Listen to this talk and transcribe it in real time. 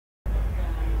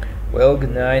Well,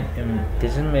 good night.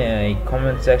 This is my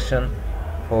comment section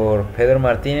for Pedro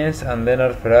Martinez and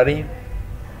Leonard Ferrari.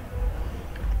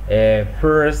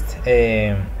 First,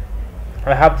 I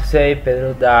have to say,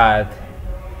 Pedro, that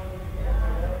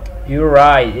you're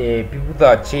right. People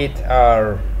that cheat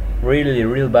are really,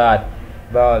 real bad.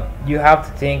 But you have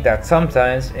to think that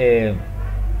sometimes they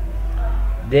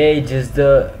just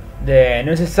do the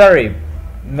necessary,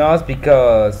 not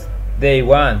because they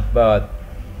want, but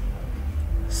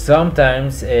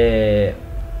sometimes in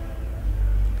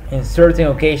certain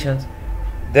occasions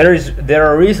there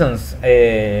are reasons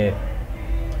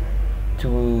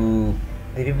to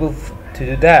the people to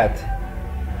do that.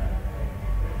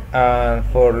 And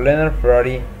for Leonard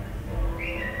Ferrari,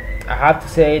 I have to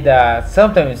say that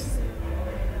sometimes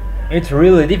it's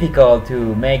really difficult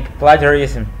to make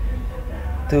plagiarism,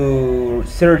 to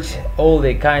search all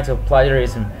the kinds of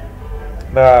plagiarism,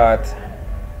 but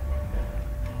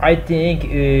I think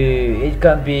it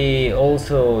can be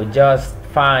also just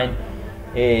fine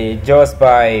just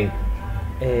by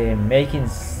making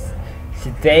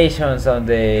citations on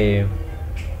the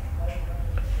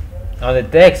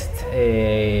text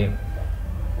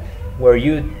where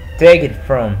you take it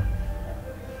from.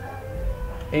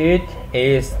 It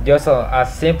is just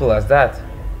as simple as that.